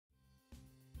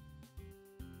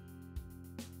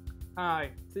Hi,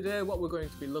 today what we're going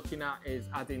to be looking at is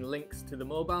adding links to the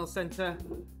mobile centre.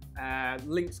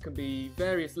 Links can be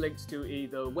various links to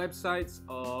either websites,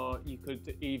 or you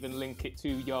could even link it to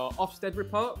your Ofsted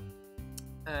report.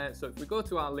 So if we go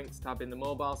to our links tab in the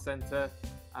mobile centre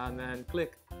and then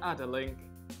click add a link,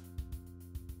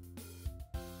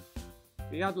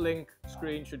 the add link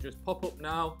screen should just pop up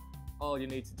now. All you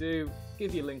need to do,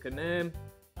 give your link a name.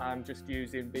 I'm just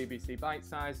using BBC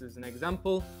Bitesize as an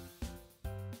example.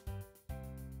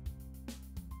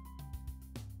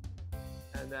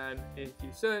 And then if you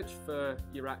search for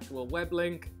your actual web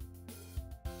link,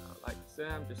 like I say,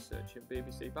 I'm just searching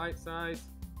BBC Bitesize.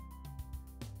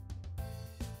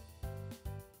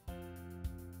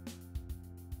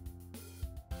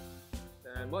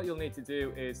 Then what you'll need to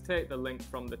do is take the link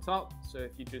from the top. So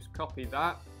if you just copy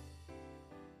that,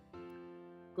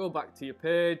 go back to your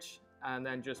page and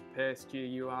then just paste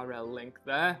your URL link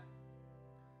there.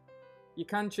 You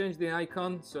can change the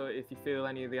icon, so if you feel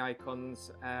any of the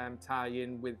icons tie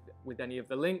in with any of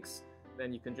the links,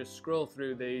 then you can just scroll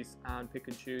through these and pick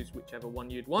and choose whichever one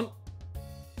you'd want.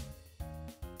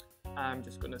 I'm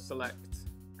just going to select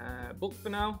book for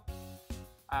now,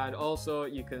 and also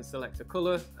you can select a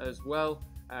colour as well,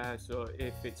 so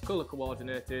if it's colour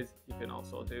coordinated you can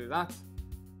also do that.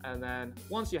 And then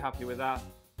once you're happy with that,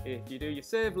 if you do your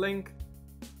save link,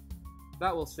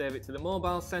 that will save it to the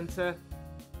mobile centre,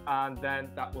 and then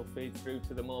that will feed through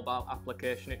to the mobile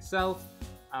application itself,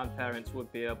 and parents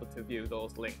would be able to view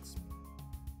those links.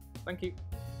 Thank you.